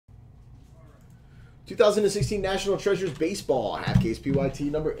2016 National Treasures Baseball, half case PYT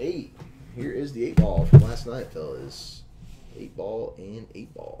number 8. Here is the 8-ball from last night, fellas. 8-ball and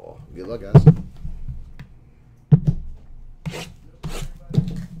 8-ball. Good luck, guys.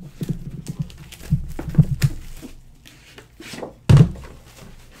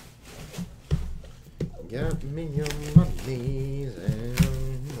 Got me your monies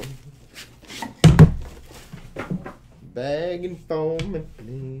and begging for me,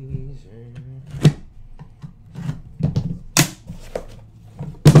 please.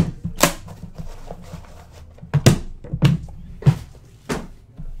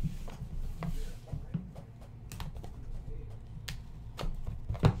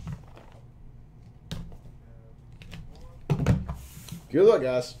 Good luck,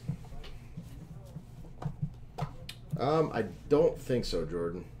 guys. I don't think so,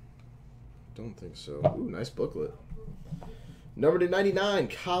 Jordan. Don't think so. Ooh, nice booklet. Number to 99,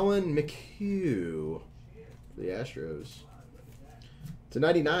 Colin McHugh for the Astros. To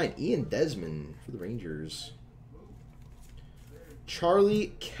 99, Ian Desmond for the Rangers.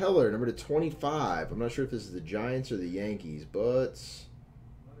 Charlie Keller, number to 25. I'm not sure if this is the Giants or the Yankees, but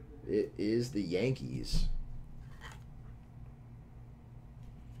it is the Yankees.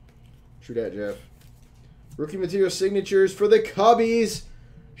 True that, Jeff. Rookie material signatures for the Cubbies.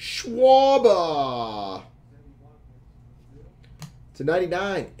 Schwaba. To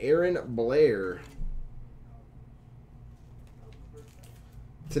 99, Aaron Blair.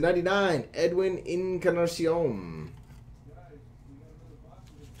 To 99, Edwin Encarnacion.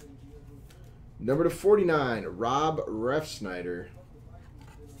 Number to 49, Rob Refsnyder.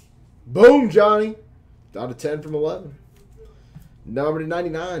 Boom, Johnny. Down to 10 from 11. Number to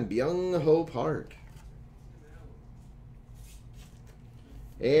 99, Byung-Ho Park.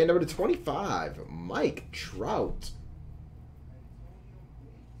 And number to 25, Mike Trout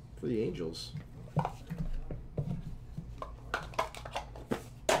for the Angels.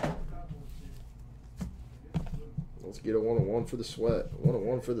 Let's get a 1-on-1 for the sweat.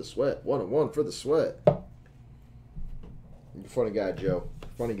 1-on-1 for the sweat. 1-on-1 for the sweat. You're a funny guy, Joe.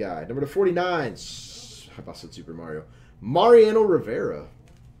 Funny guy. Number to 49, how about Super Mario? Mariano Rivera.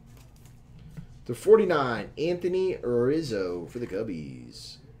 To 49, Anthony Rizzo for the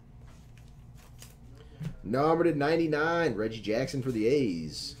Cubbies. Number to 99, Reggie Jackson for the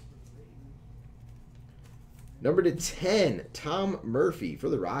A's. Number to 10, Tom Murphy for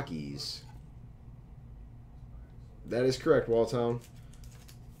the Rockies. That is correct, Waltown.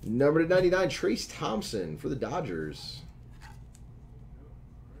 Number to 99, Trace Thompson for the Dodgers.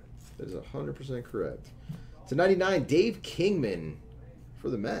 That is 100% correct. To 99, Dave Kingman for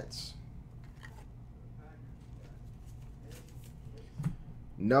the Mets.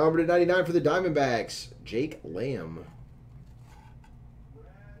 Number to 99 for the Diamondbacks, Jake Lamb.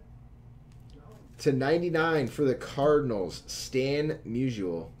 To 99 for the Cardinals, Stan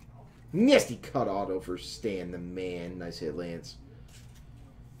Musial. Nasty cut auto for Stan the man. Nice hit, Lance.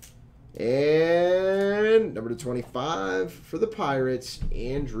 And number to 25 for the Pirates,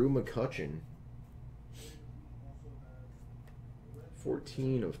 Andrew McCutchen.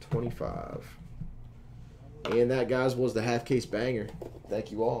 14 of 25. And that, guys, was the half case banger.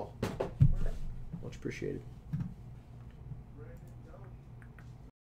 Thank you all. Much appreciated.